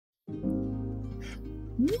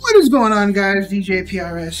What is going on, guys? DJ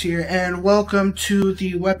PRS here, and welcome to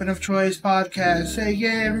the Weapon of Choice podcast. Say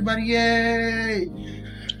yay, everybody, yay!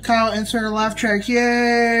 Kyle, insert a laugh track,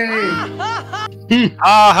 yay! Ha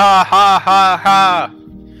ha ha ha ha!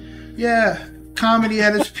 Yeah, comedy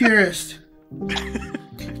at its purest.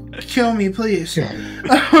 Kill me, please.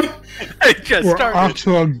 I just We're started. off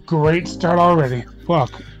to a great start already.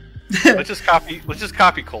 Fuck. Let's just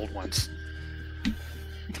copy cold ones.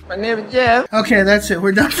 My name is Jeff. Okay, that's it.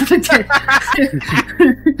 We're done for the day.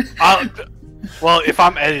 Well, if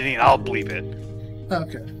I'm editing, I'll bleep it.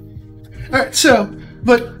 Okay. Alright, so,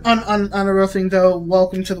 but on a real thing though,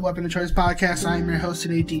 welcome to the Weapon of Choice podcast. I'm your host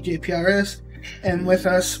today, DJ PRS. And with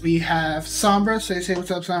us, we have Sombra. Say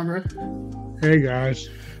what's up, Sombra. Hey guys.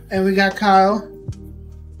 And we got Kyle.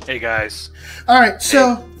 Hey guys. Alright,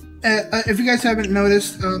 so, if you guys haven't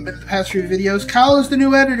noticed in the past few videos, Kyle is the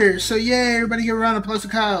new editor. So, yay, everybody give a round of applause to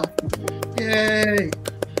Kyle. Yay.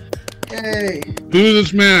 Yay.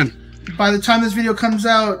 Who's this man? By the time this video comes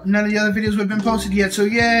out, none of the other videos have been posted yet, so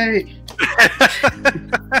yay.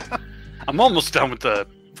 I'm almost done with the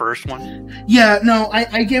first one. Yeah, no,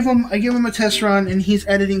 I gave him a test run, and he's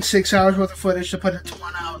editing 6 hours worth of footage to put it to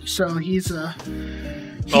 1 hour. So he's Well,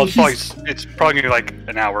 it's probably gonna be like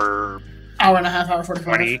an hour and a half, hour 45.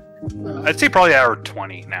 20. I'd say probably hour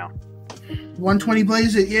 20 now. 120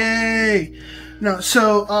 blaze it, yay! No,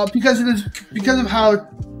 so because of how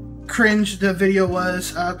cringe the video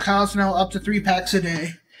was, Kyle's now up to 3 packs a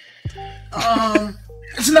day.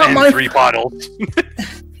 It's not And my 3 bottles.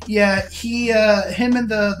 Yeah, him and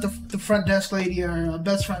the front desk lady are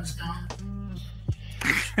best friends now.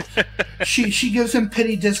 She gives him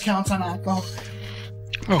pity discounts on alcohol.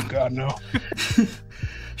 Oh god, no.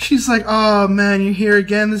 She's like, "Oh man, you're here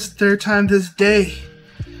again. This is the third time this day."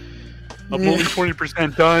 I'm only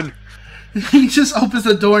 20% done. He just opens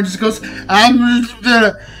the door and just goes,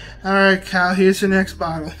 "All right, Kyle, here's your next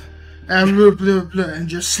bottle," and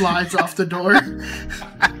just slides off the door.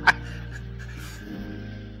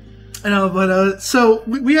 I know, but so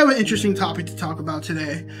we have an interesting topic to talk about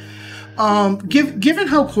today. Given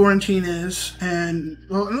how quarantine is, and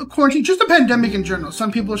quarantine, just the pandemic in general.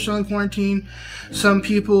 Some people are still in quarantine. Some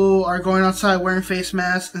people are going outside wearing face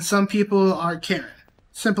masks, and some people are caring.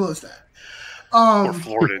 Simple as that. Or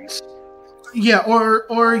Floridans. Yeah,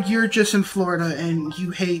 or you're just in Florida and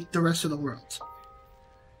you hate the rest of the world.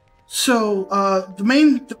 So the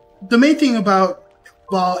main thing about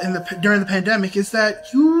during the pandemic is that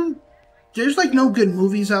there's like no good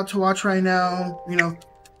movies out to watch right now. You know,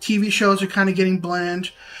 TV shows are kind of getting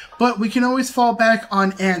bland, but we can always fall back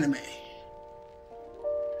on anime.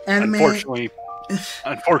 Unfortunately,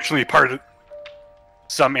 part of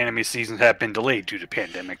some anime seasons have been delayed due to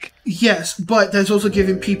pandemic. Yes, but that's also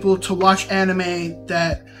giving people to watch anime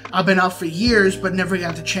that have been out for years but never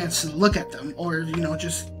got the chance to look at them or,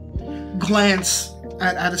 just glance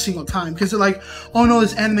at a single time. Because they're like, oh no,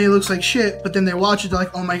 this anime looks like shit, but then they watch it, they're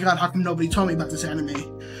like, oh my god, how come nobody told me about this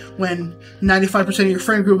anime? When 95% of your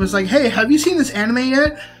friend group is like, hey, have you seen this anime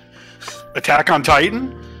yet? Attack on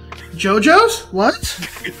Titan? JoJo's? What?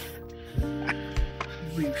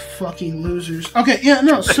 You fucking losers. Okay, yeah,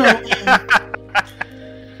 no, so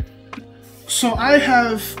so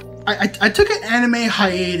I took an anime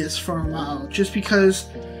hiatus for a while just because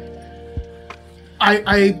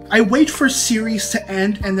I wait for series to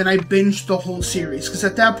end and then I binge the whole series, because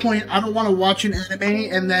at that point I don't want to watch an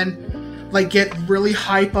anime and then like get really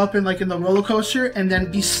hype up in the roller coaster and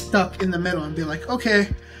then be stuck in the middle and be like, okay,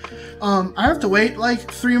 I have to wait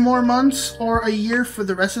like 3 more months or a year for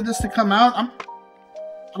the rest of this to come out.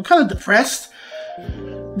 I'm kind of depressed.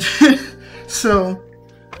 So,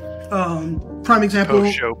 prime example.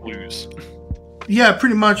 Show blues. Yeah,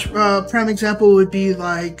 pretty much. Prime example would be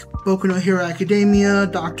like Boku no Hero Academia,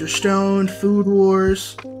 Dr. Stone, Food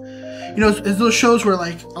Wars. It's those shows where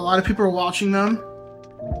like a lot of people are watching them,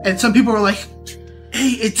 and some people are like,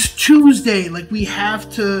 "Hey, it's Tuesday. Like we have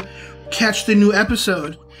to catch the new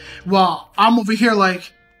episode." While I'm over here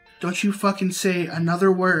like, don't you fucking say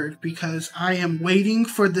another word, because I am waiting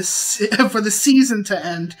for the season to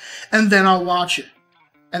end, and then I'll watch it.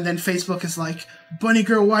 And then Facebook is like, bunny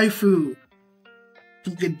girl waifu,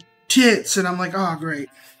 fucking tits, and I'm like, oh great,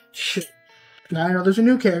 shit. Now I know there's a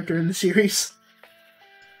new character in the series.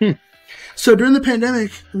 So during the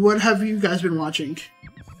pandemic, what have you guys been watching?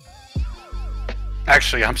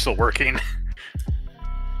 Actually, I'm still working.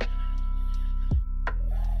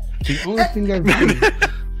 The only thing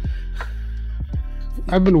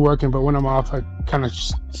I've been working, but when I'm off, I kind of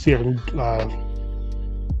see if I can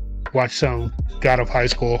watch some God of High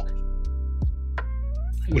School,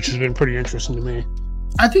 which has been pretty interesting to me.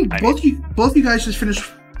 I think both you guys just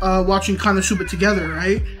finished watching Konosuba together,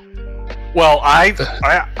 right? Well,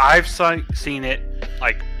 I've seen it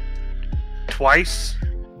like twice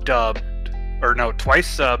dubbed, or no,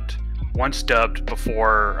 twice subbed, once dubbed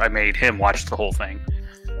before I made him watch the whole thing.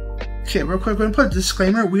 Okay, real quick, I'm gonna put a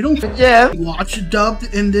disclaimer. We don't watch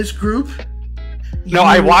dubbed in this group. No,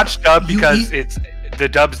 I watched dubbed because the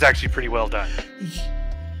dub is actually pretty well done.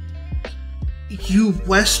 You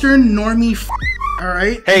Western normie, all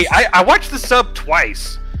right? Hey, I watched the sub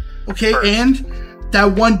twice. Okay, first. And that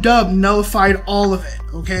one dub nullified all of it.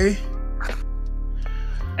 Okay.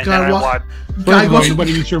 And then I watched.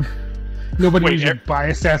 Nobody needs your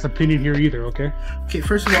biased ass opinion here either. Okay. Okay.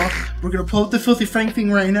 First of all, we're gonna pull up the Filthy Frank thing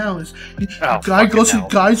right now.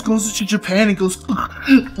 Guys goes to Japan and goes,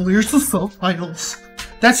 "Where's the subtitles?"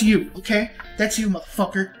 That's you. Okay. That's you,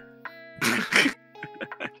 motherfucker.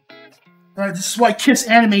 Alright, this is why Kiss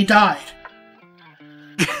Anime died.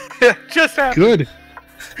 Just happened. Good.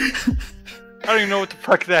 I don't even know what the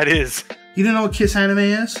fuck that is. You don't know what Kiss Anime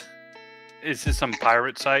is? Is this some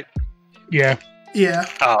pirate site? Yeah. Yeah.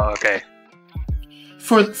 Oh, okay.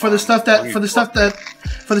 For the stuff that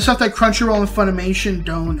Crunchyroll and Funimation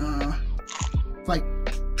don't like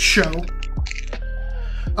show.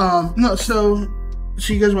 No, so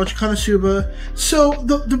you guys watch Konosuba. So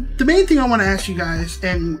the main thing I want to ask you guys,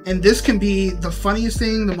 and this can be the funniest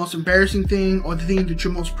thing, the most embarrassing thing, or the thing that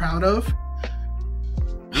you're most proud of.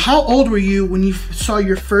 How old were you when you saw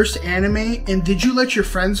your first anime, and did you let your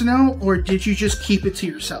friends know, or did you just keep it to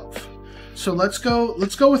yourself? So let's go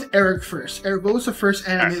with Eric first. Eric, what was the first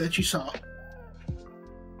anime that you saw?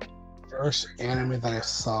 First anime that I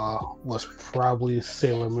saw was probably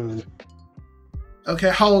Sailor Moon. Okay,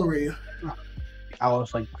 how old were you? I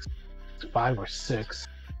was like 5 or 6.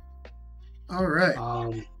 All right.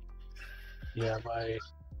 Yeah,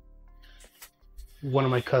 one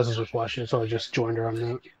of my cousins was watching it, so I just joined her on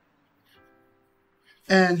that.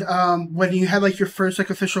 And when you had like your first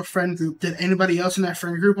like official friend group, did anybody else in that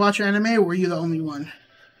friend group watch anime, or were you the only one?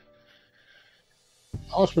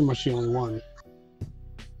 I was pretty much the only one.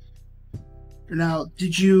 Now,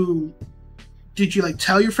 did you like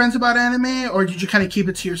tell your friends about anime, or did you kind of keep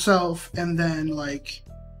it to yourself and then like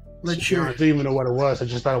let your? I didn't even know what it was. I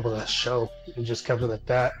just thought it was a show and just kept it at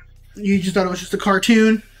that. You just thought it was just a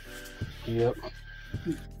cartoon? Yep.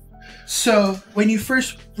 So, when you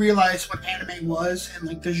first realized what anime was and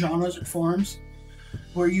like the genres and forms,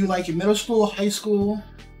 were you like in middle school, high school?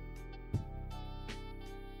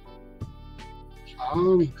 I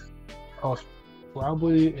was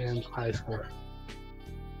probably in high school.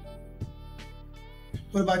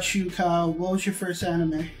 What about you, Kyle? What was your first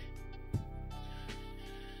anime?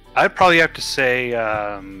 I'd probably have to say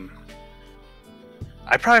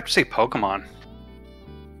Pokemon.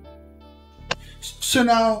 So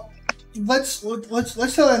now, let's take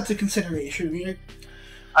that into consideration.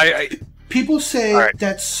 People say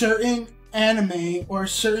that certain anime or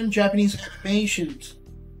certain Japanese animations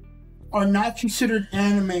are not considered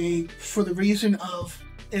anime for the reason of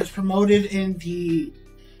it's promoted in the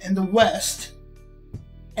West,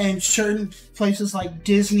 and certain places like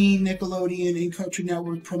Disney, Nickelodeon, and Cartoon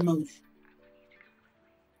Network promote.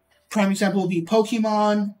 Prime example would be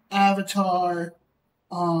Pokemon, Avatar,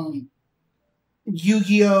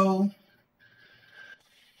 Yu-Gi-Oh,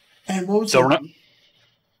 and what was it?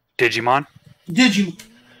 Digimon.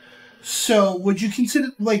 So, would you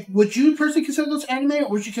personally consider those anime, or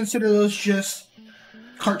would you consider those just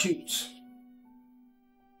cartoons?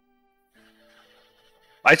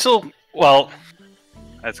 That's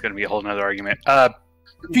going to be a whole nother argument. Only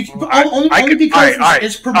because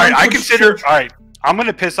it's promoted. I'm going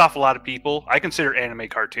to piss off a lot of people. I consider anime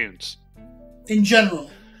cartoons. In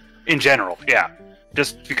general, yeah.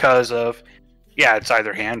 Just because of, it's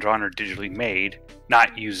either hand-drawn or digitally made,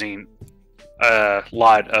 not using a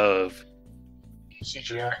lot of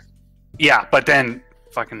CGI. Yeah, but then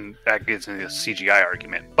fucking that gets into the CGI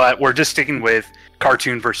argument. But we're just sticking with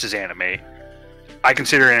cartoon versus anime. I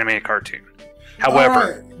consider anime a cartoon.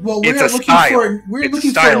 However, we're looking for a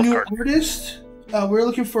new artist. We're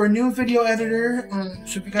looking for a new video editor.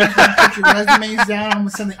 So if you guys want to put your resumes down, I'm gonna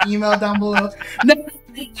send an email down below.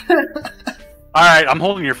 All right, I'm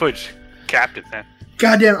holding your footage, Captain. Then.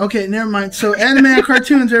 Goddamn. Okay, never mind. So anime and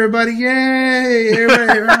cartoons, everybody! Yay!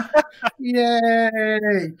 Everybody!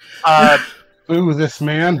 Yay! Ooh, this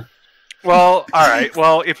man. Well, all right.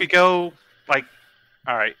 Well, if we go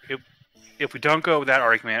if we don't go with that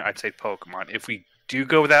argument, I'd say Pokemon. If we do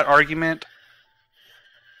go with that argument,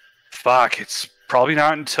 it's probably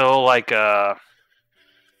not until I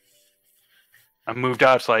moved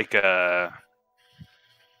out to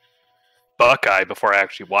Buckeye before I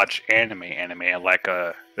actually watched anime. I like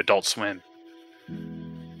Adult Swim.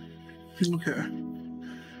 Okay.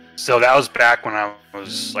 So that was back when I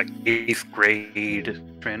was like 8th grade.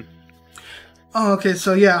 Oh, okay.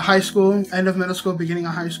 So yeah, high school, end of middle school, beginning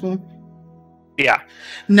of high school. Yeah.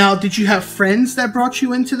 Now, did you have friends that brought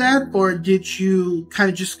you into that, or did you kind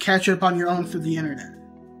of just catch up on your own through the internet?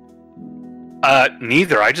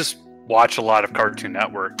 Neither. I just watch a lot of Cartoon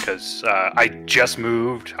Network because I just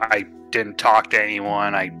moved. I didn't talk to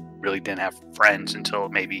anyone. I really didn't have friends until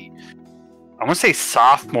maybe, I want to say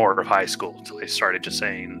sophomore of high school, until I started just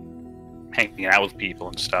hanging out with people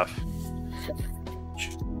and stuff.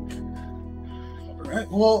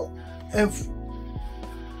 Alright, well, if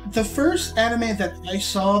the first anime that I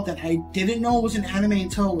saw that I didn't know was an anime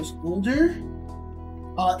until I was older,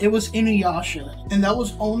 it was Inuyasha, and that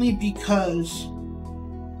was only because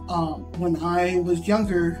when I was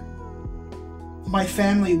younger, my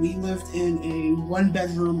family, we lived in a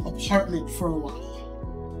 1-bedroom apartment for a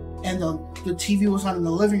while, and the TV was on in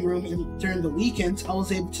the living room, and during the weekends I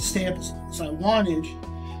was able to stay up as I wanted,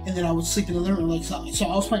 and then I would sleep in the living room. So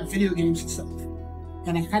I was playing video games and stuff,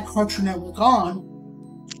 and I had Cartoon Network on,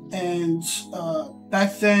 and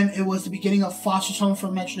back then it was the beginning of Foster's Home for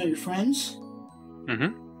Imaginary Friends.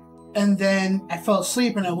 Mm-hmm. And then I fell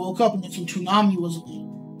asleep and I woke up and then some Toonami was on.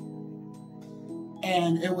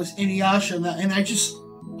 And it was Inuyasha, and I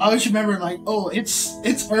always remember like, oh, it's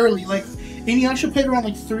early. Like Inuyasha played around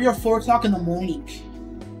like 3 or 4 o'clock in the morning.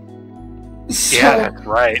 So, yeah, that's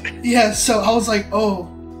right. Yeah, so I was like, oh,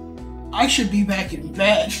 I should be back in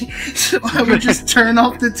bed. So I would just turn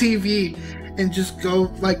off the TV and just go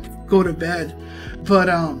to bed. But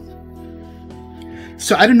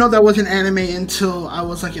so I didn't know that was an anime until I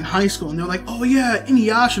was like in high school, and they're like, oh yeah,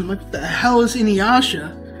 Inuyasha. I'm like, what the hell is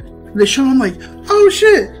Inuyasha? And they show him like, oh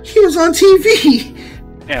shit, he was on TV.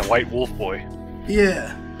 Yeah, White Wolf Boy.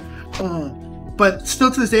 Yeah. But still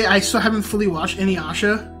to this day, I still haven't fully watched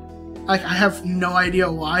Inuyasha. Like, I have no idea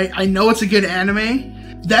why. I know it's a good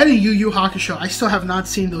anime. That and Yu Yu Hakusho, I still have not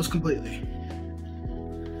seen those completely.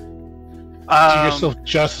 Do yourself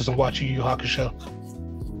justice and watch Yu Yu Hakusho.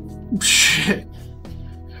 Shit.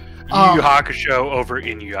 Yu Yu Hakusho over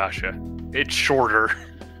Inuyasha. It's shorter.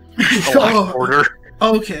 A lot shorter.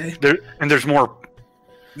 Okay. There's more.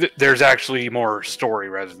 There's actually more story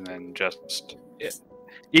rather than just.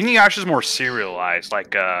 Inuyasha's more serialized,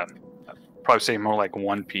 like probably say more like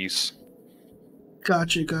One Piece.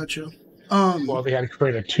 Gotcha. Well, they had to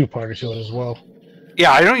create a 2-parter to it as well.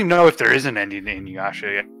 Yeah, I don't even know if there is an ending to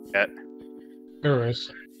Inuyasha yet. There is.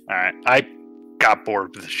 Alright, I got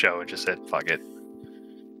bored with the show and just said, fuck it.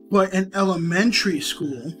 But in elementary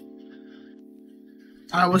school,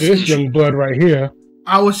 This young blood right here.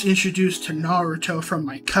 I was introduced to Naruto from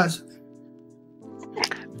my cousin.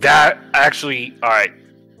 That actually, alright,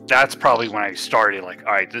 that's probably when I started, like,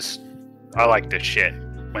 alright, I like this shit.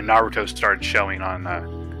 When Naruto started showing on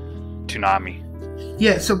Toonami.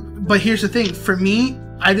 Yeah, but here's the thing. For me,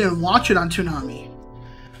 I didn't watch it on Toonami.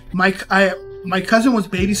 My cousin was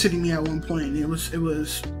babysitting me at one point. He was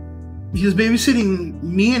babysitting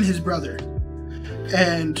me and his brother.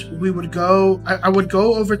 And we would go, I would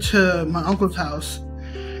go over to my uncle's house,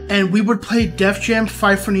 and we would play Def Jam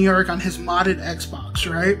Fight for New York on his modded Xbox,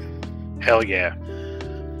 right? Hell yeah.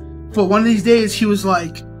 But one of these days, he was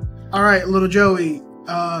like, all right, little Joey,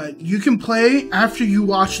 you can play after you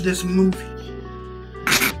watch this movie.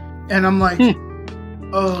 And I'm like,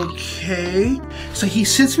 okay. So he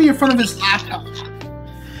sits me in front of his laptop,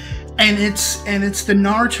 and it's the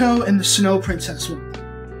Naruto and the Snow Princess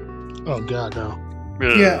one. Oh god, no.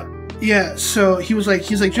 Yeah. So he was like,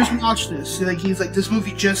 just watch this. He's like, this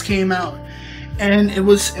movie just came out, and it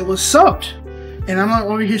was subbed. And I'm like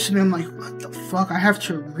over here sitting, I'm like, what the fuck? I have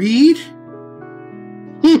to read?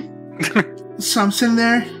 So I'm sitting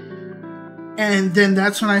there, and then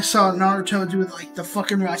that's when I saw Naruto do like the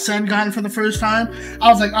fucking Rasengan for the first time. I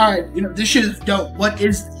was like, alright, this shit is dope. What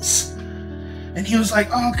is this? And he was like,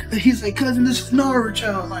 cousin, this is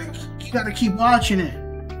Naruto. Like, you gotta keep watching it.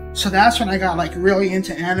 So that's when I got like really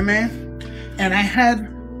into anime. And I had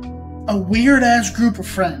a weird ass group of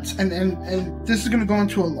friends. And this is gonna go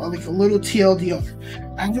into a little TLDR.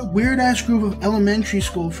 I had a weird ass group of elementary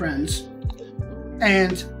school friends.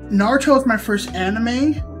 And Naruto was my first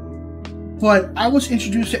anime, but I was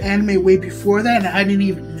introduced to anime way before that, and I didn't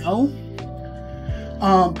even know.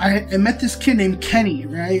 I met this kid named Kenny,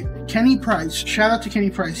 right? Kenny Price. Shout out to Kenny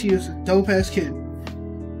Price. He was a dope ass kid.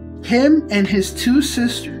 Him and his 2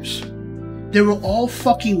 sisters, they were all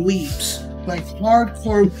fucking weebs, like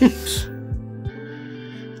hardcore weebs.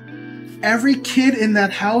 Every kid in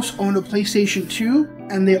that house owned a PlayStation 2,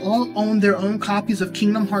 and they all owned their own copies of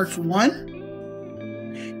Kingdom Hearts 1.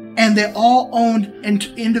 And they all owned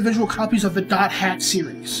individual copies of the Dot Hack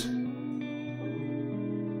series.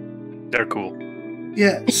 They're cool.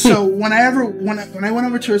 Yeah, so when I went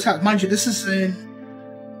over to his house, mind you, this is in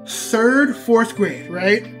 3rd, 4th grade,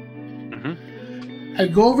 right? Mm-hmm. I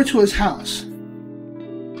go over to his house.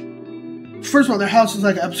 First of all, their house is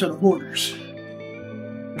like an episode of Hoarders.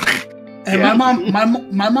 And Yeah.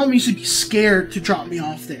 my mom used to be scared to drop me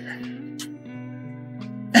off there.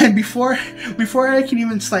 And before I can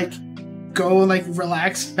even like go like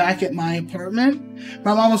relax back at my apartment,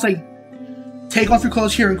 my mom was like, "Take off your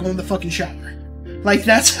clothes here and go in the fucking shower." Like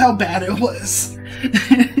that's how bad it was.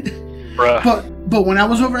 Bruh. But when I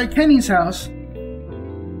was over at Kenny's house,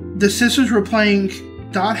 the sisters were playing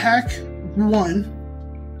Dot Hack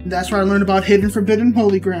 1. That's where I learned about Hidden Forbidden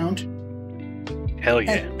Holy Ground. Hell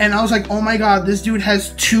yeah. And I was like, oh my god, this dude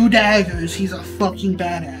has 2 daggers. He's a fucking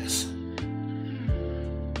badass.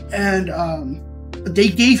 And they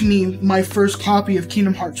gave me my first copy of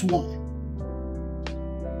Kingdom Hearts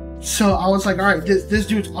 1. So I was like, alright, this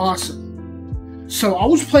dude's awesome. So I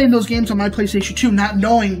was playing those games on my PlayStation 2, not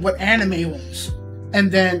knowing what anime was.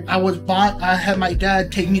 And then I had my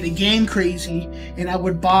dad take me to Game Crazy, and I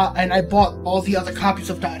bought all the other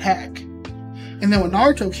copies of Dot Hack. And then when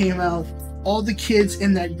Naruto came out, all the kids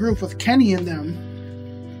in that group with Kenny and them,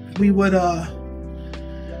 we would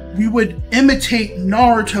imitate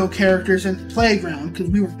Naruto characters in the playground because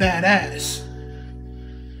we were badass.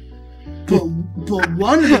 But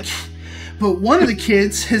one of the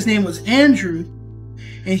kids, his name was Andrew,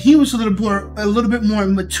 and he was a little bit more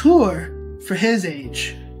mature for his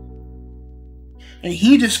age. And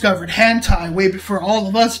he discovered hentai way before all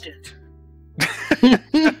of us did.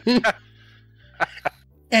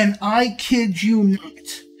 And I kid you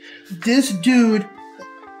not, this dude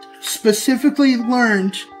specifically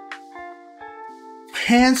learned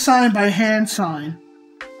hand sign by hand sign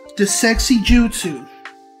the sexy jutsu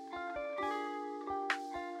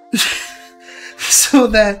so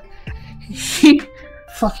that he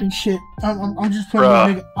fucking shit. I'm just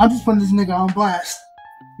putting this nigga on blast.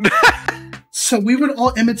 So we would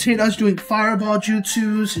all imitate us doing fireball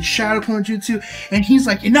jutsus and shadow clone jutsu, and he's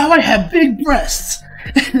like, and now I have big breasts.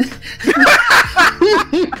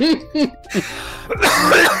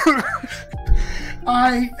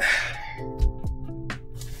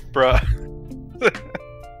 Bruh.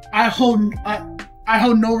 I hold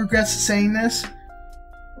no regrets saying this.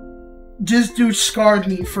 This dude scarred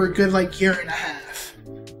me for a good like year and a half.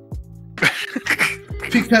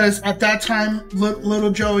 Because at that time,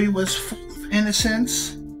 little Joey was full of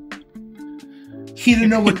innocence. He didn't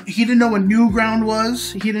know what Newground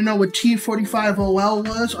was. He didn't know what T45 OL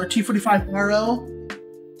was or T45 RL.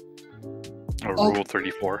 Or Rule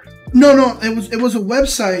 34. No, it was a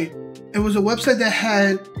website. It was a website that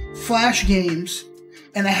had Flash games,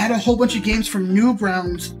 and it had a whole bunch of games from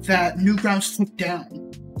Newgrounds that Newgrounds took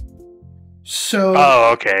down. So.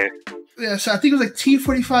 Oh, okay. Yeah, so I think it was like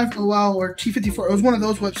T45 OL or T54. It was one of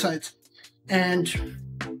those websites. And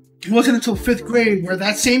it wasn't until 5th grade where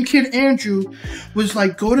that same kid, Andrew, was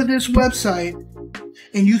like, go to this website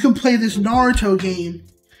and you can play this Naruto game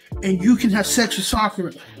and you can have sex with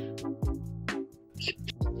Sakura.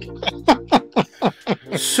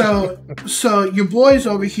 So your boys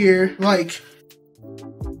over here, like,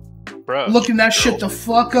 Bro, looking that shit the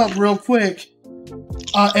fuck up real quick.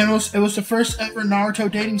 And it was the first ever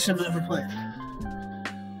Naruto dating sim I ever played.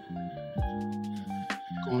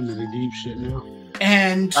 Going to the deep shit now.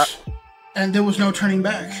 And there was no turning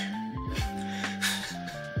back.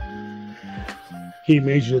 He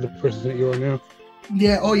made you the person that you are now.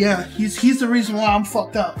 Yeah, oh yeah. He's the reason why I'm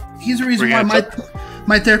fucked up. He's the reason why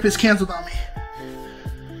my therapist canceled on me.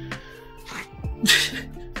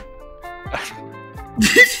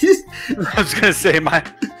 I was gonna say my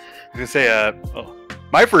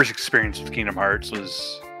first experience with Kingdom Hearts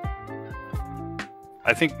was,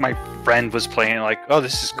 I think my friend was playing like, oh,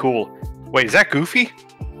 this is cool. Wait, is that Goofy?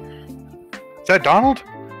 Is that Donald?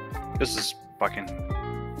 This is fucking.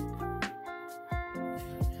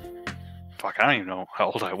 Fuck, I don't even know how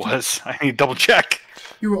old I was. I need to double check.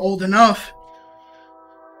 You were old enough.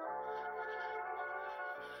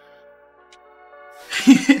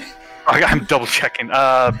 I'm double checking.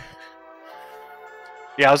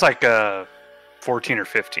 Yeah, I was like 14 or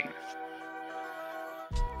 15.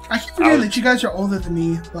 I keep forgetting that you guys are older than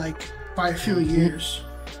me, like, by a few years.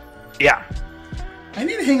 Yeah. I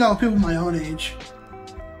need to hang out with people my own age.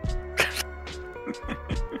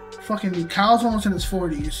 Fucking Kyle's almost in his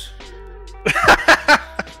 40s.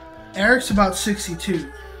 Eric's about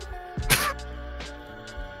 62.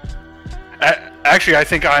 Actually, I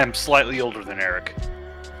think I am slightly older than Eric.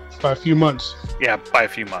 By a few months. Yeah, by a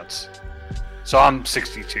few months. So I'm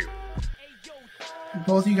 62.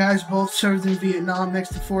 Both you guys both served in Vietnam next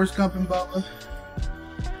to Forrest Gump and Bubba.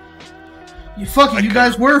 You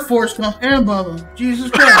guys were Forrest Gump and Bubba.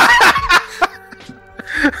 Jesus Christ.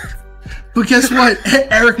 But guess what?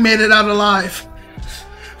 Eric made it out alive.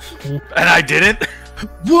 And I didn't?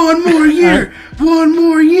 One more year! One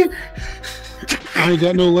more year! I ain't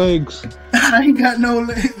got no legs. I ain't got no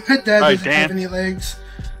legs. My dad doesn't Dan. have any legs.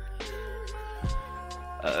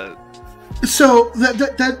 So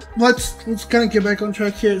let's kind of get back on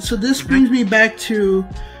track here. So this brings me back to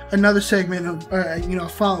another segment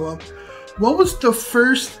of follow up. What was the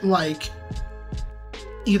first either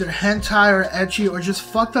hentai or ecchi or just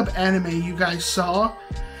fucked up anime you guys saw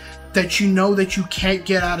that you know that you can't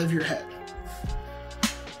get out of your head?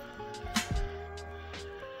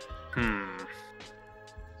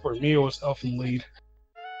 For me, it was Elfen Lied.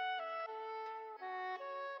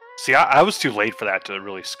 See, I was too late for that to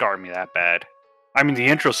really scar me that bad. I mean, the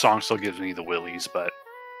intro song still gives me the willies, but...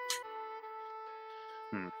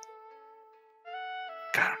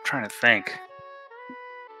 God, I'm trying to think.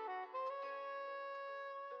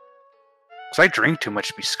 Because I drink too much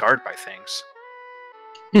to be scarred by things.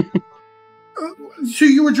 So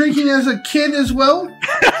you were drinking as a kid as well?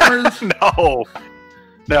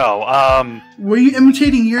 No. Were you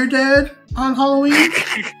imitating your dad on Halloween?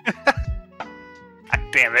 God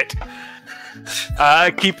damn it.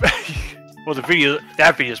 Well,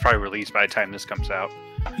 that video is probably released by the time this comes out.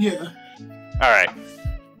 Yeah. Alright.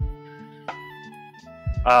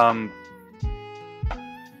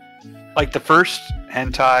 Like the first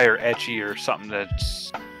hentai or ecchi or something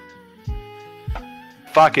that's...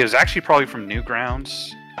 Fuck, it was actually probably from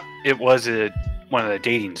Newgrounds. It was one of the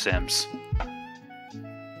dating sims.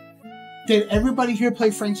 Did everybody here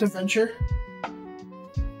play Frank's Adventure?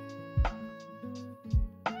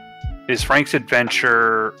 Is Frank's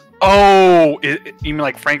Adventure... Oh! You mean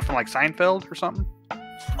like Frank from Seinfeld or something?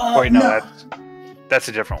 Wait, no. That's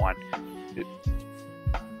a different one.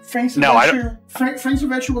 Frank's Adventure... Frank's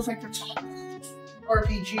Adventure was like the top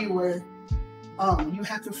RPG where you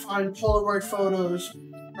had to find Polaroid photos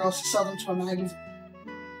or else to sell them to a magazine.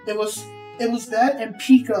 It was that and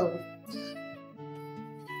Pico.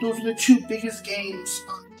 Those are the two biggest games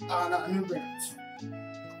on Newgrounds.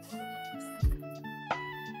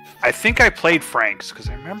 I think I played Frank's because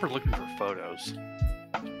I remember looking for photos.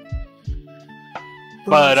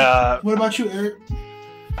 What about you, Eric?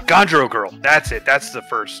 Gondro Girl. That's it. That's the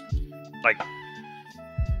first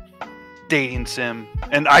dating sim.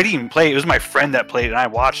 And I didn't even play it. It was my friend that played it and I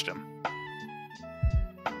watched him.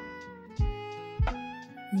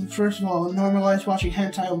 First of all, normalize watching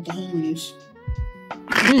hentai with the homies.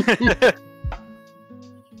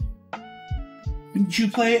 Did you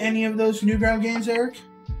play any of those Newground games, Eric?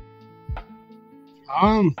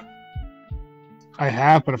 I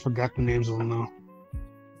have, but I forgot the names of them now.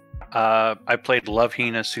 I played Love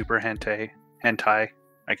Hina Super Hentai.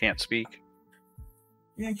 I can't speak.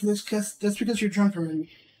 Yeah, that's because you're drunk already.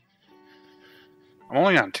 I'm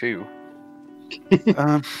only on 2.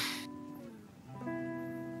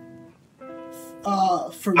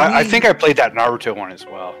 For me, I think I played that Naruto one as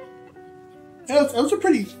well. Yeah, it was a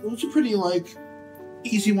pretty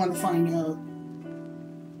easy one to find out.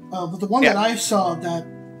 But the one that I saw that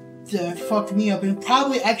fucked me up and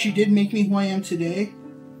probably actually did make me who I am today,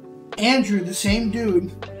 Andrew, the same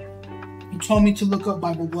dude, he told me to look up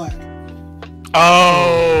Bible Black.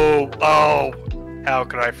 Oh! How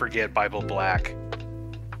could I forget Bible Black?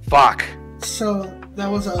 Fuck. So that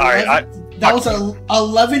was a right, was a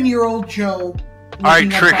 11-year-old Joe. All right,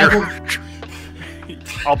 trigger.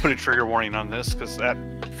 I'll put a trigger warning on this because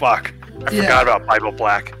fuck. I forgot about Bible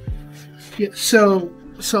Black. Yeah, so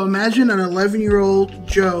imagine an 11-year-old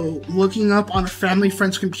Joe looking up on a family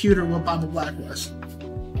friend's computer what Bible Black was.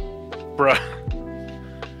 Bruh.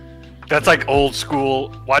 That's like old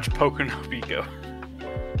school. Watch Boku no Pico.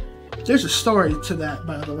 There's a story to that,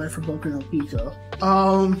 by the way, for Boku no Pico.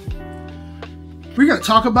 We're gonna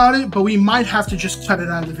talk about it, but we might have to just cut it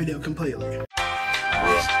out of the video completely.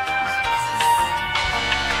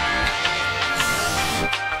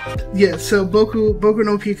 Yeah, so Boku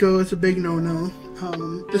no Pico is a big no-no.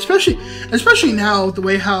 Especially now, the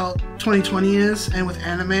way how 2020 is, and with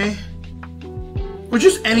anime, or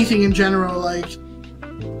just anything in general,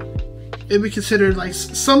 it'd be considered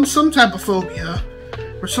some type of phobia,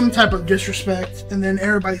 or some type of disrespect, and then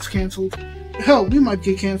everybody's canceled. Hell, we might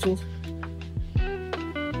get canceled.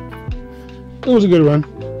 It was a good run.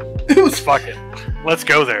 It was fuck it. Let's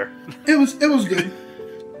go there. It was good.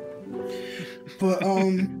 But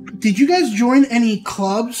Did you guys join any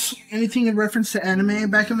clubs? Anything in reference to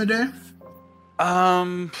anime back in the day?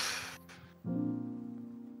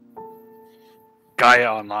 Gaia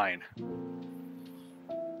Online.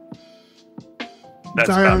 That's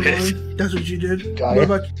Gaia about Online? it. That's what you did? Gaia? What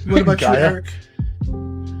about you, Gaia? Eric?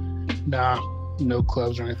 Nah, no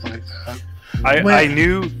clubs or anything like that.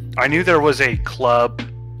 I knew there was a club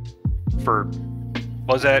for,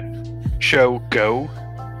 was that show Go?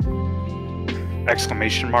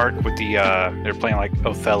 Exclamation mark with the they're playing like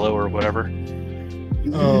Othello or whatever.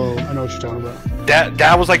 Oh, I know what you're talking about.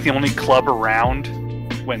 That was like the only club around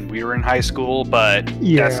when we were in high school, but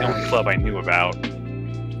that's the only club I knew about.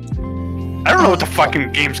 I don't know what the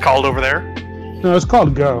fucking game's called over there. No, it's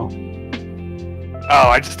called Go. Oh,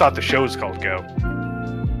 I just thought the show was called Go.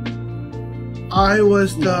 I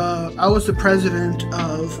was the president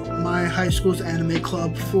of my high school's anime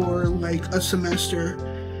club for like a semester.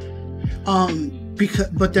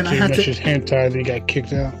 But then I had to. Just hentai, then you got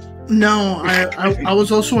kicked out. No, I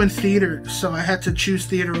was also in theater, so I had to choose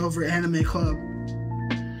theater over anime club.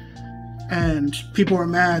 And people were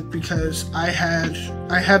mad because I had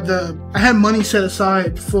money set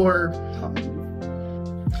aside to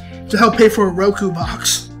help pay for a Roku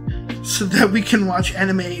box so that we can watch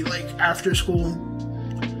anime like after school.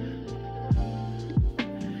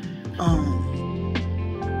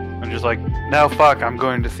 I'm just like, no, fuck, I'm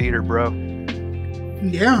going to theater, bro.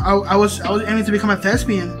 Yeah, I was aiming to become a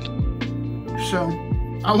thespian, so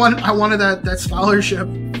I wanted that scholarship.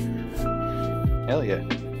 Hell yeah.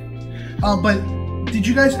 But did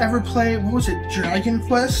you guys ever play, what was it, Dragon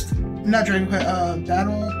Quest? Not Dragon Quest,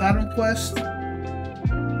 Battle Quest.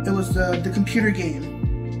 It was the computer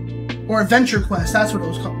game, or Adventure Quest. That's what it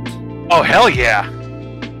was called. Oh hell yeah!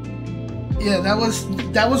 Yeah, that was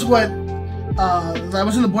what I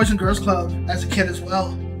was in the Boys and Girls Club as a kid as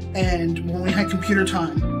well. And when we had computer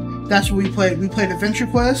time, that's what we played. We played Adventure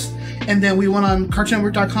Quest, and then we went on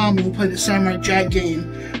CartoonNetwork.com and we played the Samurai Jack game,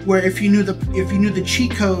 where if you knew the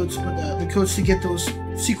cheat codes or the codes to get those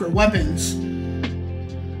secret weapons. You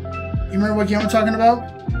remember what game I'm talking about?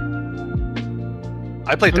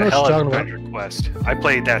 I played the hell out of Adventure Quest. I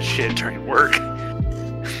played that shit during work.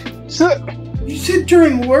 You said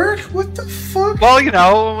during work? What the fuck? Well, you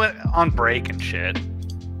know, on break and shit.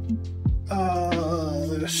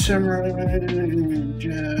 Samurai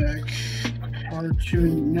Jack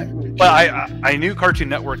Cartoon Network. Well, I knew Cartoon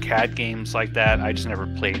Network had games like that. I just never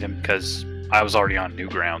played them because I was already on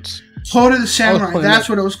Newgrounds. Code of the Samurai. That's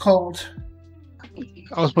what it was called.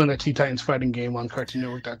 I was playing that Teen Titans fighting game on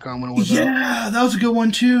CartoonNetwork.com when it was out. Yeah, that was a good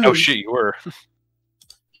one too. Oh shit, you were.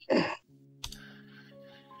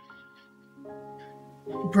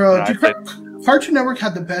 Bro, Cartoon Network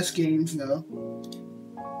had the best games though.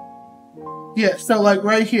 Yeah, so like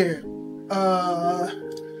right here.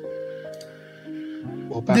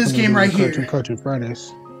 This game right here. Cartoon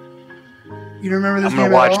Fridays. You remember this game?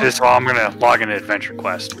 I'm gonna watch this while I'm gonna log into Adventure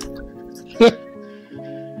Quest.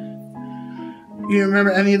 You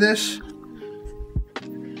remember any of this?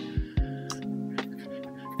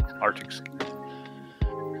 Arctic.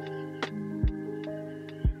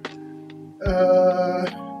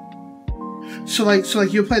 So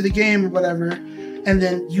like you play the game or whatever, and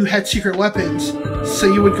then you had secret weapons, so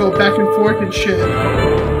you would go back and forth and shit.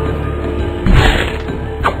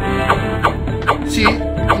 See, you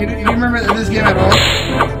remember this game at all?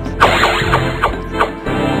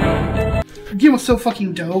 The game was so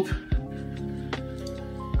fucking dope.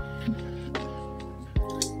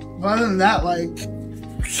 But other than that, like,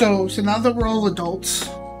 so now that we're all adults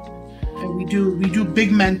and we do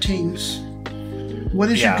big men things, what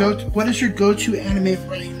is your go-to anime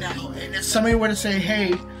right now? And if somebody were to say,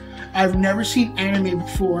 "Hey, I've never seen anime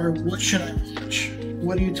before. What should I watch?"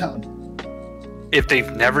 What do you tell them? If they've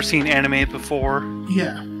never seen anime before,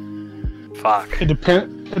 yeah. Fuck. It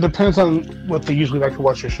depends on what they usually like to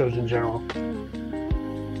watch their shows in general.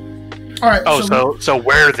 All right. Oh, so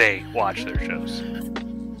where they watch their shows.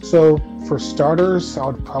 So for starters, I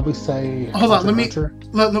would probably say. Hold on. Let me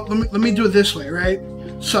do it this way, right?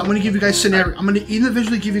 So I'm going to give you guys scenario. I'm going to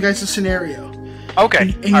individually give you guys a scenario.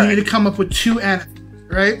 Okay. And you need to come up with two anime,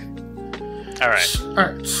 right? All right. All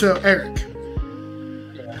right. So Eric,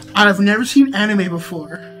 I've never seen anime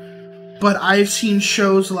before, but I've seen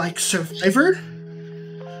shows like Survivor,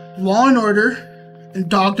 Law and Order, and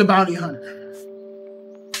Dog the Bounty Hunter.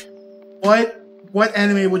 What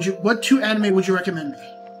two anime would you recommend me?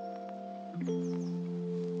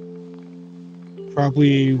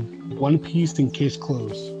 Probably One Piece and Case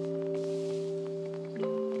Closed.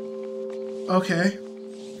 Okay.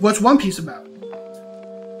 What's One Piece about?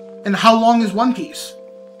 And how long is One Piece?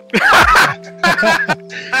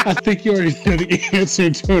 I think you already know the answer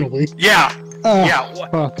internally. Yeah. Yeah.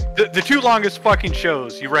 Fuck. The two longest fucking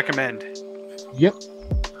shows you recommend. Yep.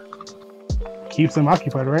 Keeps them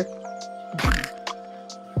occupied, right?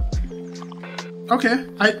 Okay,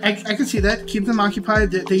 I can see that. Keep them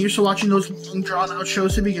occupied. They're used to watching those long, drawn-out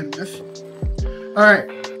shows to begin with. All right,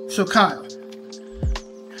 so Kyle.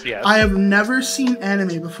 Yes. I have never seen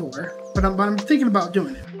anime before, but I'm thinking about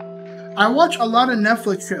doing it. I watch a lot of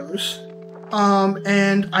Netflix shows,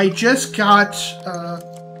 and I just got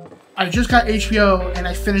HBO, and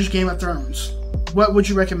I finished Game of Thrones. What would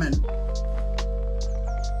you recommend?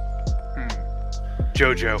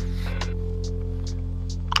 JoJo.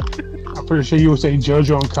 I'm pretty sure you would say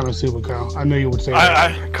JoJo and Konosuba, Kyle. I know you would say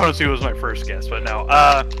that. Konosuba was my first guess, but no.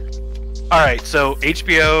 Alright, so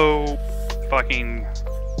HBO fucking...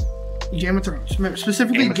 Game of Thrones.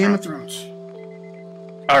 Specifically Game of Thrones.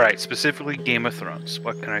 Alright, specifically Game of Thrones.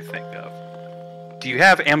 What can I think of? Do you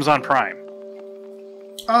have Amazon Prime?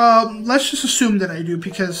 Let's just assume that I do,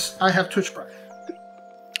 because I have Twitch Prime.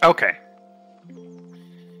 Okay.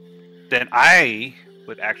 Then I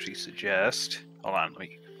would actually suggest... Hold on,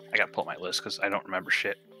 I gotta pull up my list because I don't remember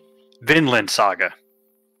shit. Vinland Saga.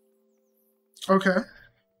 Okay.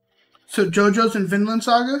 So JoJo's and Vinland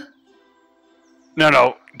Saga?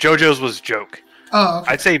 No. JoJo's was joke. Oh,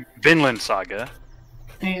 okay. I'd say Vinland Saga.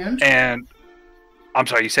 And I'm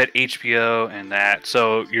sorry, you said HBO and that,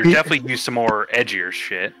 so you're definitely used to more edgier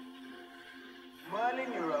shit. Well,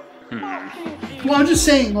 I'm just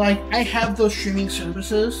saying, like, I have those streaming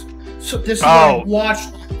services, so this is what I watch,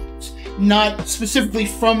 not specifically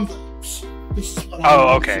from those. This is what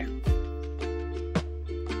I okay.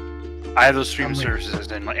 I have those streaming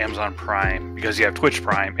services in Amazon Prime because you have Twitch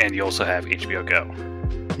Prime and you also have HBO Go.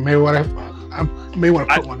 I may want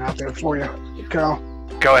to put one out there for you, Kyle.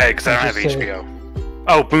 Go ahead, because I don't have HBO.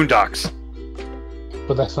 Oh, Boondocks.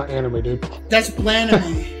 But that's not anime, dude. That's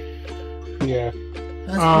Blanime. Yeah.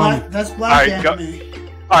 That's black anime.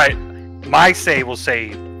 Alright, my say will say,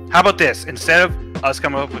 how about this? Instead of us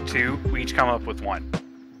coming up with two, we each come up with one.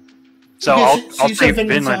 So Okay, I'll you say said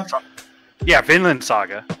Vinland Saga. Yeah, Vinland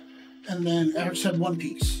Saga. And then Eric said One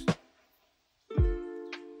Piece.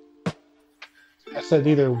 I said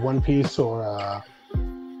either One Piece or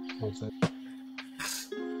what was it?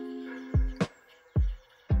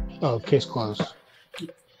 Oh, case closed.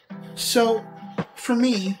 So, for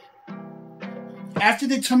me, after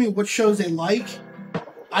they tell me what shows they like,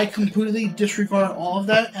 I completely disregard all of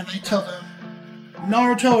that, and I tell them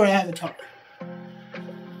Naruto or Avatar.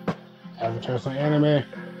 Avatar's not anime.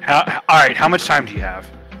 Alright, how much time do you have?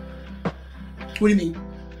 What do you mean?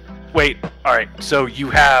 Wait, alright, so do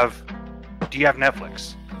you have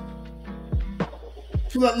Netflix?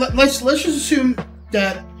 Let's just assume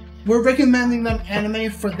that we're recommending them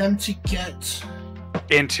anime for them to get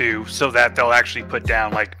into, so that they'll actually put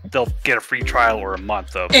down, like, they'll get a free trial or a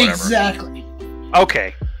month of whatever. Exactly.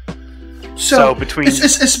 Okay. So between...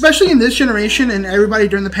 especially in this generation and everybody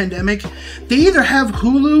during the pandemic, they either have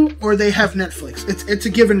Hulu or they have Netflix. It's a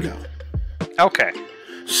give and go. Okay.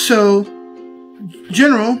 So,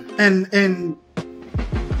 general, and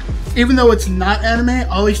even though it's not anime, I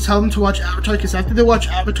always tell them to watch Avatar, because after they watch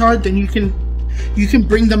Avatar, then you can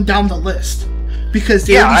bring them down the list, because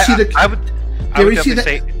they already see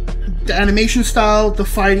the animation style, the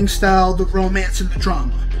fighting style, the romance, and the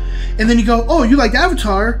drama. And then you go, oh, you like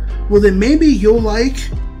Avatar? Well, then maybe you'll like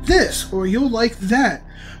this, or you'll like that.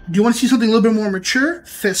 Do you want to see something a little bit more mature?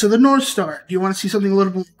 Fist of the North Star. Do you want to see something a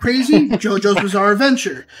little bit crazy? JoJo's Bizarre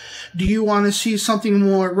Adventure. Do you want to see something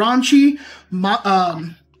more raunchy?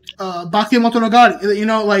 Baki Motonogari. You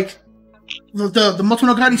know, like the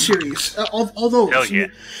Motonogari series. All those. Hell yeah.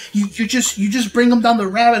 You just bring them down the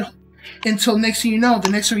rabbit hole until next thing you know, the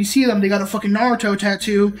next time you see them, they got a fucking Naruto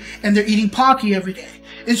tattoo and they're eating Pocky every day.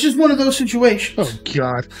 It's just one of those situations. Oh,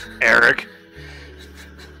 God. Eric.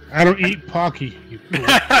 I don't eat Pocky.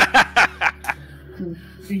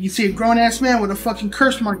 You see a grown-ass man with a fucking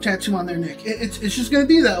curse mark tattoo on their neck. It's just going to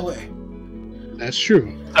be that way. That's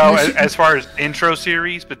true. So, as far as intro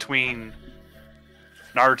series between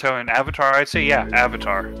Naruto and Avatar, I'd say, yeah,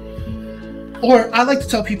 Avatar. Or, I like to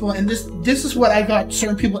tell people, and this is what I got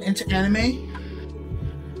certain people into anime.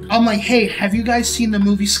 I'm like, hey, have you guys seen the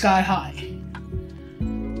movie Sky High?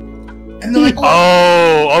 And they're like,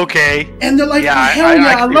 oh, okay. And they're like, yeah, hell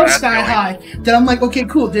yeah, I love Sky High. Then I'm like, okay,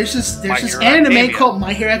 cool. There's this anime called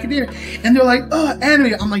My Hero Academia. And they're like, oh,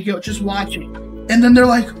 anime. I'm like, yo, just watch it. And then they're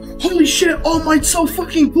like, holy shit, oh my, it's so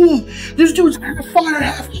fucking cool. This dude's half fire,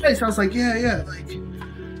 half ice. I was like, yeah, like,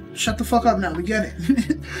 shut the fuck up now. We get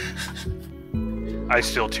it. I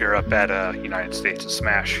still tear up at United States of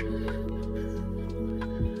Smash.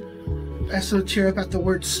 I still tear up at the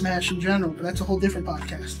word smash in general, but that's a whole different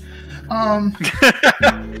podcast.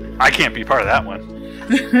 I can't be part of that one.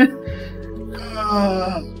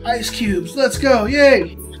 Ice cubes, let's go,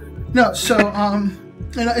 yay! No, so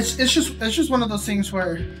you know, it's just one of those things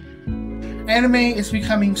where anime is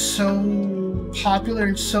becoming so popular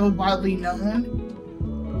and so widely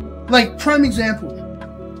known. Like, prime example.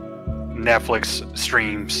 Netflix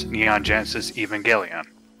streams Neon Genesis Evangelion.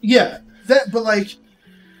 Yeah, that. But like,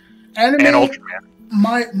 anime. And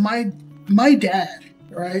Ultraman. My dad,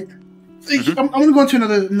 right? Like, I'm gonna go into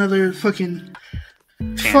another fucking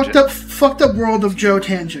fucked up world of Joe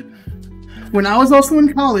tangent. When I was also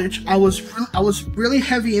in college, I was really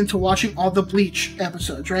heavy into watching all the Bleach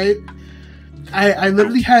episodes, right? I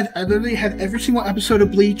literally had every single episode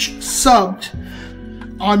of Bleach subbed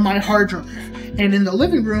on my hard drive. And in the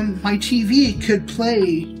living room, my TV could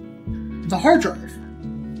play the hard drive.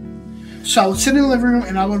 So I would sit in the living room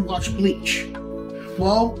and I would watch Bleach.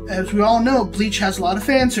 Well, as we all know, Bleach has a lot of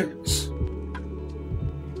fan service.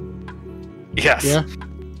 Yes. Yeah.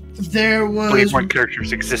 There was Believe one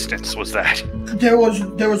character's existence was that. There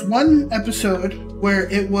was one episode where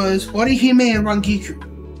it was Orihime and Rangiku.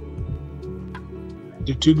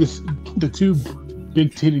 The two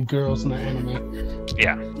big titty girls in the anime.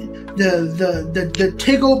 Yeah. The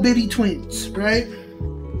tiggle bitty twins, right?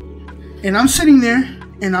 And I'm sitting there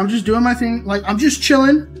and I'm just doing my thing, like I'm just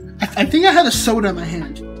chilling. I think I had a soda in my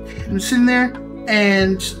hand. I'm sitting there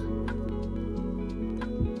and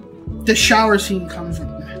the shower scene comes in.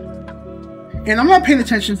 And I'm not paying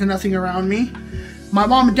attention to nothing around me. My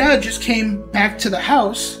mom and dad just came back to the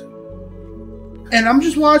house. And I'm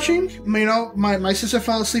just watching. You know, my sister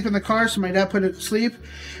fell asleep in the car, so my dad put her to sleep.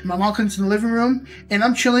 My mom comes in the living room, and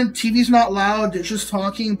I'm chilling. TV's not loud. They're just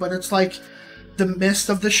talking, but it's like the mist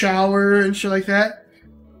of the shower and shit like that.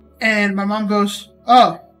 And my mom goes,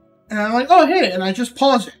 "Oh." And I'm like, "Oh, hey." And I just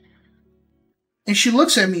pause it. And she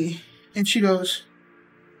looks at me, and she goes,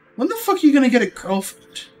 "When the fuck are you going to get a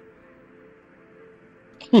girlfriend?"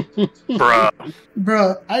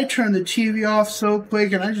 Bruh, I turned the TV off so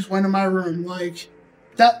quick and I just went in my room. Like,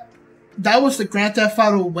 that was the Grand Theft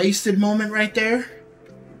Auto wasted moment right there.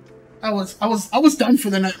 I was done for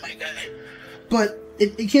the night, my guy. But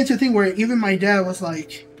it came to a thing where even my dad was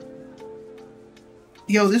like,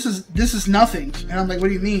 "Yo, this is nothing." And I'm like, "What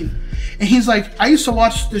do you mean?" And he's like, "I used to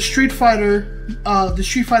watch the Street Fighter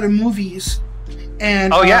movies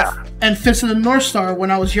and and Fist of the North Star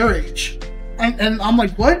when I was your age." And I'm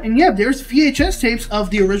like, "What?" And yeah, there's VHS tapes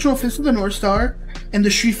of the original Fist of the North Star and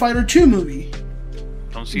the Street Fighter 2 movie.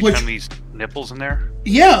 Don't see some of these nipples in there?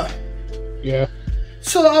 Yeah. Yeah.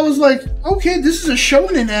 So I was like, okay, this is a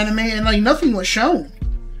shonen anime, and like nothing was shown.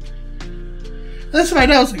 That's what my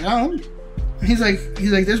dad was like, "I don't know." He's like,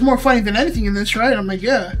 "There's more funny than anything in this, right?" I'm like,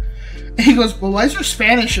 "Yeah." And he goes, "Well, why is there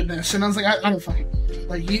Spanish in this?" And I was like, I don't fucking,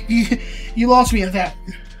 like, you lost me at that.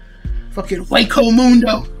 Fucking Waco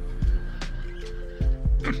Mundo.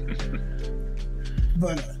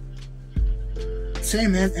 But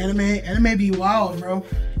same, man, anime be wild, bro.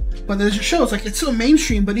 But there's a show, it's like, it's so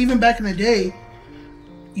mainstream, but even back in the day,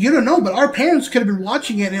 you don't know, but our parents could have been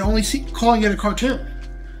watching it and only calling it a cartoon.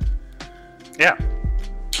 Yeah.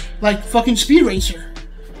 Like fucking Speed Racer.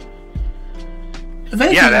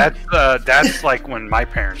 Yeah, that's like when my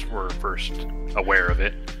parents were first aware of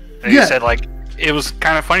it. And they said like it was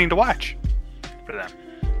kind of funny to watch for them.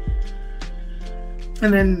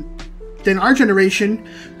 And then our generation,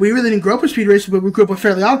 we really didn't grow up with Speed Racer, but we grew up with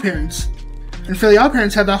Fairly Odd Parents. And Fairly Odd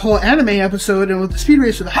Parents had that whole anime episode, and with the Speed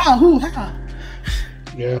Racer, the ha hoo ha.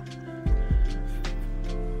 Yeah.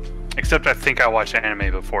 Except I think I watched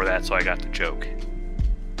anime before that, so I got the joke.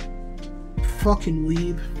 Fucking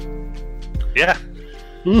weeb. Yeah.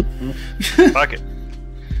 Fuck it.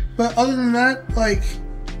 But other than that, like,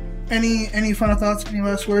 any final thoughts, any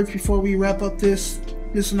last words before we wrap up this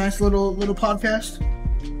nice little podcast?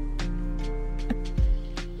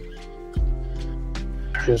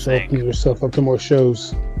 Just open yourself up to more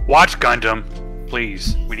shows. Watch Gundam,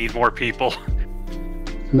 please. We need more people.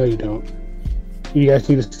 No, you don't. You guys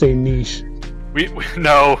need to stay niche.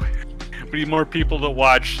 No. We need more people to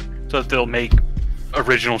watch so that they'll make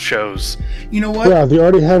original shows. You know what? Yeah, they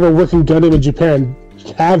already have a working Gundam in Japan.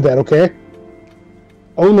 Have that, okay?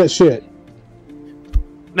 Own that shit.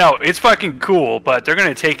 No, it's fucking cool, but they're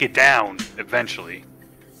gonna take it down eventually.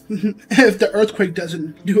 If the earthquake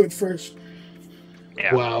doesn't do it first.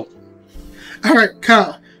 Yeah. Wow. All right,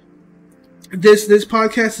 Kyle. This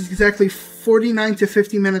podcast is exactly 49 to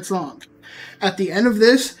 50 minutes long. At the end of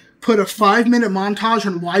this, put a 5-minute montage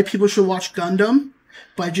on why people should watch Gundam,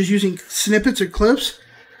 by just using snippets or clips.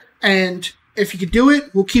 And if you can do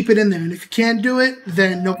it, we'll keep it in there. And if you can't do it,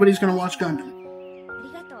 then nobody's going to watch Gundam.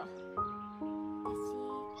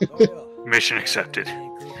 Mission accepted.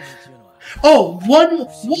 Oh, one more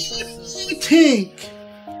thing.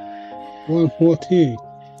 One more thing.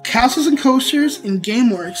 Castles and Coasters and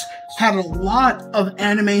GameWorks had a lot of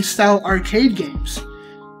anime-style arcade games.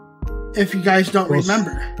 If you guys don't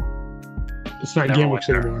remember. It's not Never GameWorks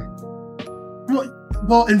went anymore.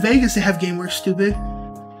 Well, in Vegas they have GameWorks, stupid.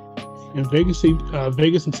 In Vegas,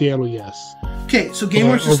 and Seattle, yes. Okay, so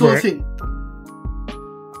GameWorks is still a thing.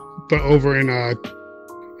 But over in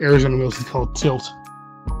Arizona Mills, it's called Tilt.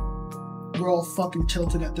 We're all fucking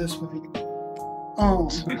tilted at this point.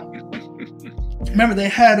 Remember they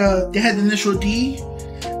had the Initial D.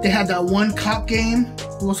 They had that one cop game.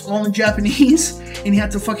 It was all in Japanese, and you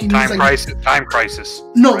had to fucking Time Crisis.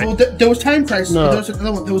 No, right? well, there was Time Crisis. No. But there was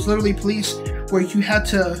another one. There was literally police where you had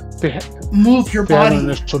to move your They had body. an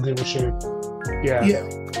Initial D machine. Yeah. Yeah.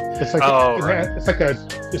 It's like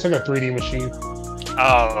it's like a 3D machine.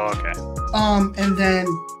 Oh, okay. And then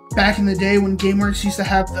back in the day when GameWorks used to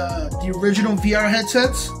have the original VR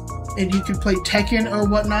headsets, and you could play Tekken or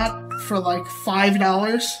whatnot for like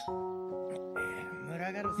 $5.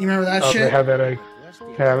 You remember that shit? They have that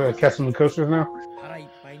have Castles and Coasters now.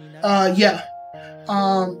 Yeah.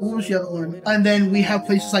 What was the other one? And then we have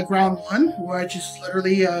places like Round One, where it's just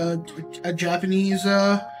literally a Japanese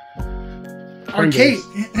arcade.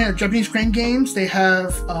 Yeah, Japanese crane games. They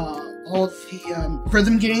have all the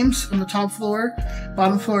rhythm games on the top floor.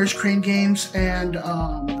 Bottom floor is crane games and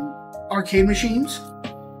arcade machines.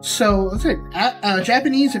 So that's it.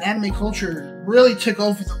 Japanese and anime culture really took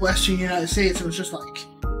over the Western United States. It was just like,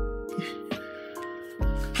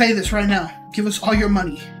 play this right now. Give us all your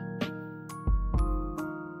money.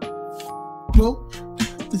 Well,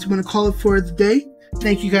 that's going to call it for the day.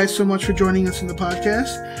 Thank you guys so much for joining us in the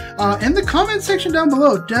podcast. In the comment section down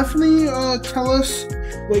below, definitely tell us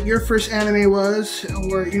what your first anime was,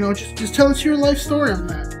 or just tell us your life story on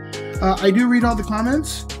that. I do read all the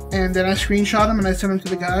comments, and then I screenshot them and I send them to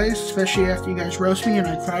the guys, especially after you guys roast me and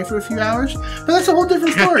I cry for a few hours. But that's a whole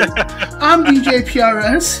different story. I'm DJ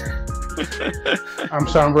PRS. I'm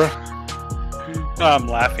Sombra. I'm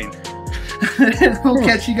laughing. We'll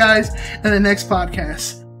catch you guys in the next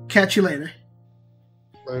podcast. Catch you later.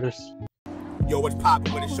 Later. Yo, what's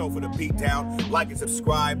poppin' with a show for the beat down? Like and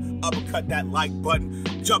subscribe, uppercut that like button,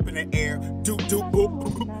 jump in the air, do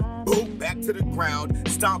boop, boom, back to the ground,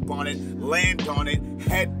 stomp on it, land on it,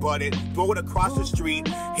 headbutt it, throw it across the street,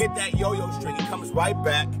 hit that yo-yo string, it comes right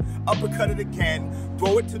back, uppercut it again,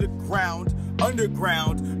 throw it to the ground,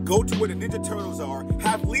 underground, go to where the Ninja Turtles are,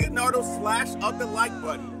 have Leonardo slash up the like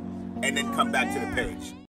button, and then come back to the page.